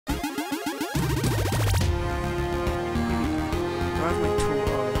Where's my tool?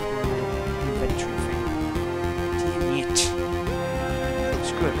 Oh, my inventory thing. Damn it.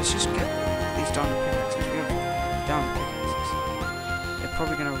 Screw it, let's just get these diamond pickaxes. We have diamond pickaxes. They're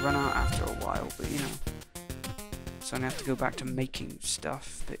probably going to run out after a while, but you know. So I'm going to have to go back to making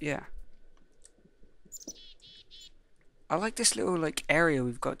stuff, but yeah. I like this little like area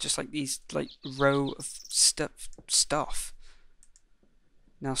we've got, just like these like row of stuff.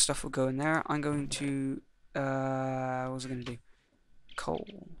 Now stuff will go in there. I'm going to what was I going to do? Coal.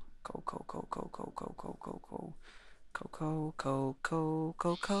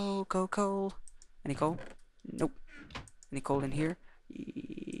 Any coal? Nope. Any coal in here?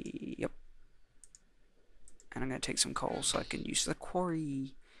 Yep. And I'm going to take some coal so I can use the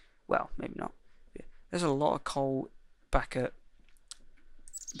quarry. Well, maybe not. Yeah. There's a lot of coal back at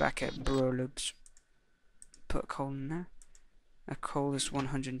Burlubs. Put a coal in there. A coal is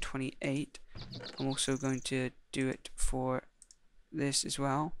 128. I'm also going to do it for this as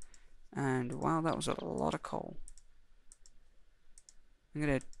well. And wow, that was a lot of coal. I'm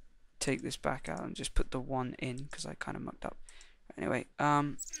gonna take this back out and just put the one in because I kind of mucked up. Anyway,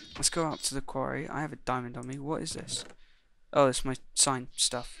 let's go out to the quarry. I have a diamond on me. What is this? Oh, it's my sign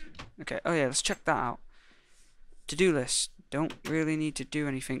stuff. Okay. Oh yeah, let's check that out. To-do list. Don't really need to do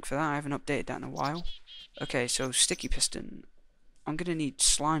anything for that. I haven't updated that in a while. Okay, so sticky piston. I'm gonna need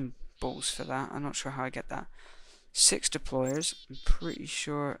slime balls for that. I'm not sure how I get that. 6 deployers. I'm pretty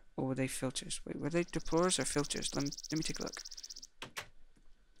sure. Or were they filters? Wait, were they deployers or filters? Let me take a look.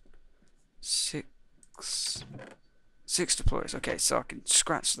 6 deployers. Okay, so I can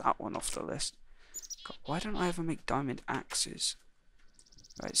scratch that one off the list. God, why don't I ever make diamond axes?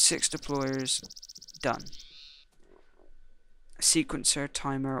 Right, 6 deployers. Done. A sequencer,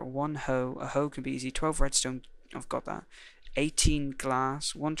 timer, 1 hoe. A hoe can be easy. 12 redstone. I've got that. 18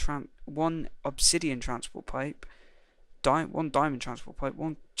 glass. 1 obsidian transport pipe. 1 diamond transport pipe.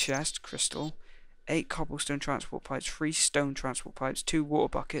 1 chest crystal. 8 cobblestone transport pipes. 3 stone transport pipes. 2 water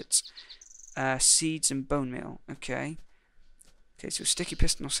buckets. Seeds and bone meal. Okay. Okay, so sticky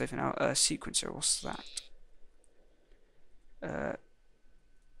piston, I'll save it now. Sequencer, what's that?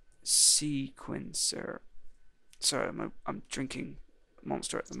 Sequencer. Sorry, I'm drinking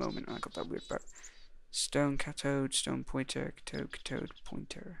Monster at the moment, and I got that weird burp. Stone cathode, stone pointer, cathode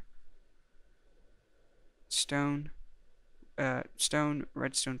pointer. Stone,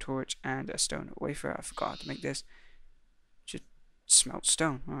 redstone torch, and a stone wafer. I forgot how to make this. Just smelt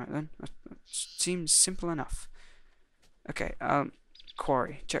stone. Alright then. That seems simple enough. Okay,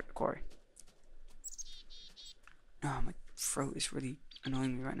 quarry. Check the quarry. Oh, my throat is really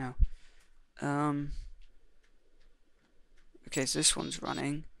annoying me right now. Okay, so this one's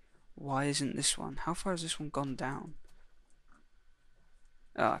running. Why isn't this one? How far has this one gone down?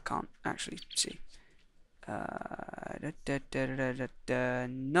 Oh, I can't actually see.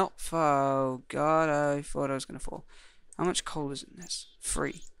 Not fall. God, I thought I was gonna fall. How much coal is in this?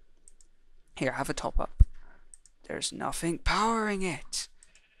 3. Here, have a top up. There's nothing powering it.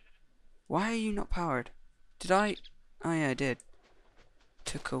 Why are you not powered? Did I? Oh yeah, I did.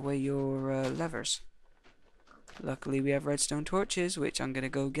 Took away your levers. Luckily we have redstone torches, which I'm gonna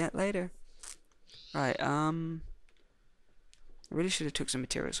go get later. Right, I really should have took some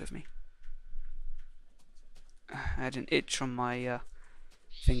materials with me. I had an itch on my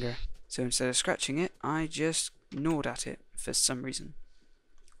finger, so instead of scratching it, I just gnawed at it for some reason.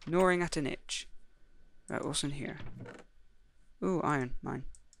 Gnawing at an itch. Right, what's in here? Ooh, iron, mine.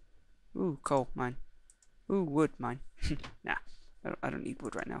 Ooh, coal, mine. Ooh, wood, mine. Nah, I don't need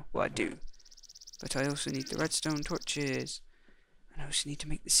wood right now. Well, I do. But I also need the redstone torches. And I also need to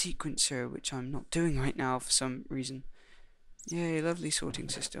make the sequencer, which I'm not doing right now for some reason. Yay, lovely sorting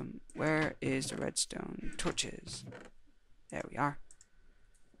system. Where is the redstone torches? There we are.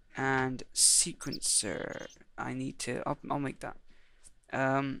 And sequencer. I need to... I'll make that.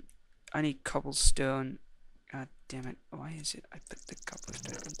 I need cobblestone. God damn it. Why is it I put the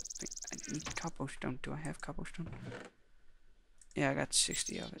cobblestone on the thing? I need cobblestone. Do I have cobblestone? Yeah, I got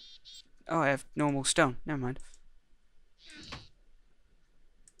 60 of it. Oh, I have normal stone. Never mind.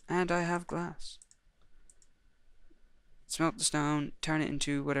 And I have glass. Smelt the stone, turn it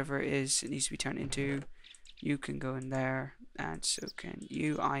into whatever it is it needs to be turned into. You can go in there, and so can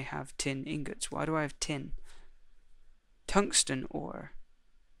you. I have tin ingots. Why do I have tin? Tungsten ore.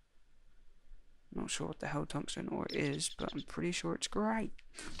 Not sure what the hell tungsten ore is, but I'm pretty sure it's great.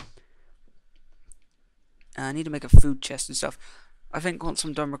 I need to make a food chest and stuff. I think once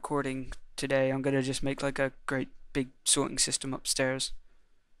I'm done recording today, I'm gonna just make like a great big sorting system upstairs.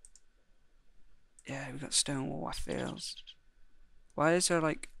 Yeah, we got stone wall. What fails? Why is there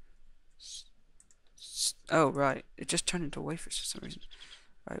like... Oh, right. It just turned into wafers for some reason.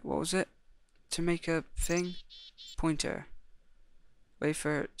 Right, what was it? To make a thing? Pointer.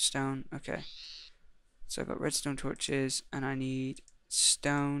 Wafer, stone, okay. So I've got redstone torches, and I need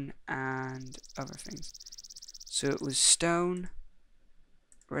stone and other things. So it was stone,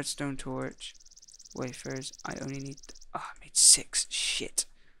 redstone torch, wafers. I only need... Oh, I made 6. Shit.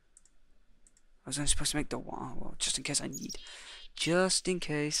 I was only supposed to make the 1. Oh, well, just in case I need... Just in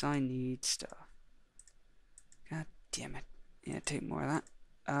case I need stuff. God damn it. Yeah, take more of that.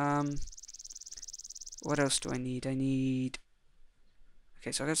 What else do I need? I need...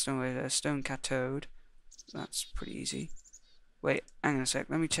 Okay, so I got stone cathode. That's pretty easy. Wait, hang on a sec.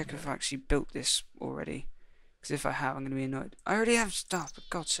 Let me check if I actually built this already. Because if I have, I'm going to be annoyed. I already have stuff, for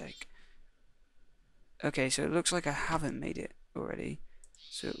God's sake. Okay, so it looks like I haven't made it already.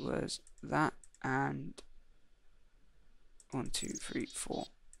 So it was that and 1, 2, 3, 4.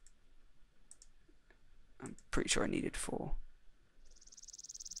 I'm pretty sure I needed 4.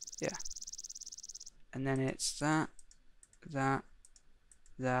 Yeah. And then it's that,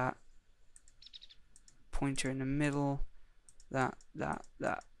 pointer in the middle, that,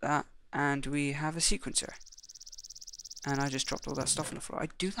 and we have a sequencer. And I just dropped all that stuff on the floor. I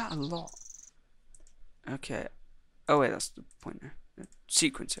do that a lot. Okay. Oh wait, that's the pointer. The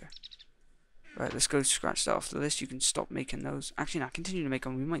sequencer. Right, let's go scratch that off the list. You can stop making those. Actually, no, continue to make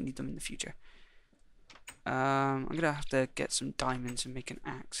them. We might need them in the future. I'm gonna have to get some diamonds and make an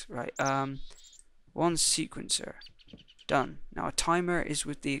axe. Right, 1 sequencer. Done. Now a timer is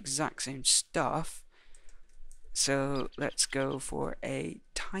with the exact same stuff. So let's go for a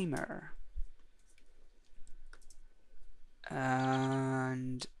timer.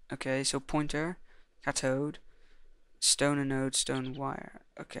 And okay, so pointer, cathode, stone anode, stone wire.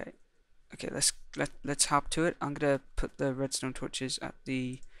 Okay. Okay, let's hop to it. I'm gonna put the redstone torches at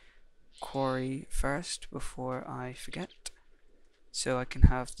the quarry first before I forget. So I can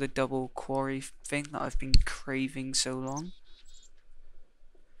have the double quarry thing that I've been craving so long.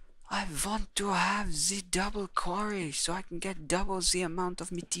 I want to have the double quarry so I can get double the amount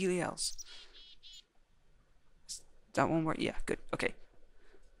of materials. Does that one work? Yeah, good. Okay.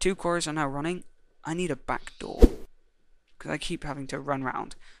 2 quarries are now running. I need a back door. Because I keep having to run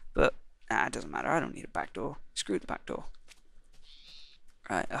round. But, it doesn't matter. I don't need a back door. Screw the back door.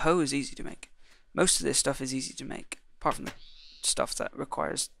 Right, a hoe is easy to make. Most of this stuff is easy to make. Apart from the stuff that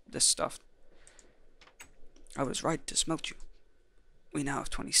requires this stuff. I was right to smelt you. We now have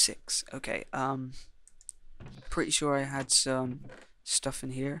 26. Okay, pretty sure I had some stuff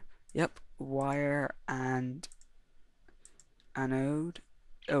in here. Yep, wire and anode.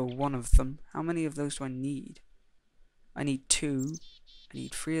 Oh, 1 of them. How many of those do I need? I need 2. I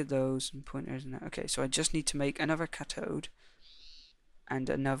need 3 of those and pointers and that. Okay, so I just need to make another cathode and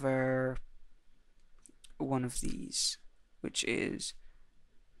another 1 of these, which is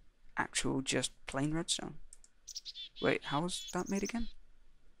actual just plain redstone. Wait, how was that made again?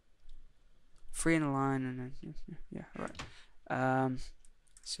 3 in a line and then yeah, right.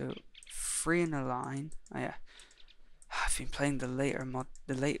 So 3 in a line. Oh yeah, I've been playing the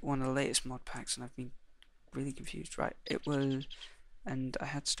one of the latest mod packs, and I've been really confused. Right, it was, and I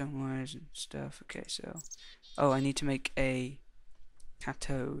had stone wires and stuff. Okay, so I need to make a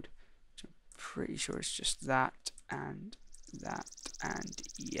cathode. So I'm pretty sure it's just that and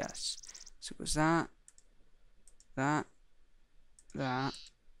yes. So it was that, and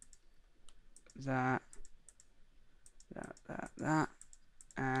that,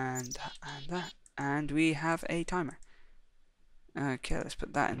 and we have a timer. Okay, let's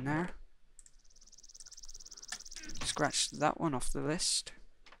put that in there. Scratch that one off the list.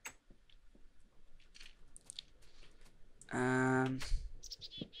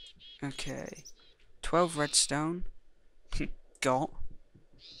 Okay, 12 redstone. Got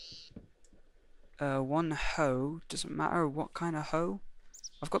 1 hoe. Doesn't matter what kind of hoe.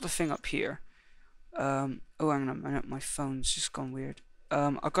 I've got the thing up here. Oh, hang on a minute, my phone's just gone weird.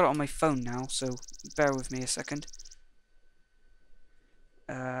 I've got it on my phone now, so bear with me a second.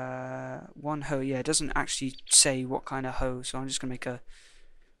 1 hoe. Yeah, it doesn't actually say what kind of hoe, so I'm just gonna make a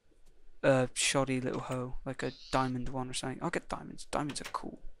shoddy little hoe, like a diamond one or something. I'll get diamonds. Diamonds are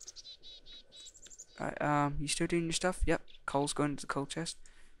cool. Alright, you still doing your stuff? Yep. Coal's going to the coal chest.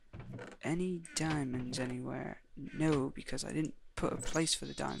 Any diamonds anywhere? No, because I didn't put a place for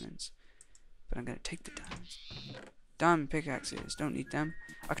the diamonds. But I'm gonna take the diamonds. Diamond pickaxes, don't need them.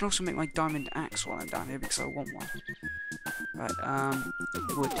 I can also make my diamond axe while I'm down here because I want one. Right,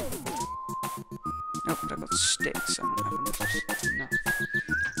 wood. Nope, I got sticks. I don't have enough.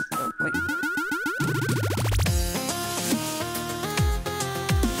 Oh, wait.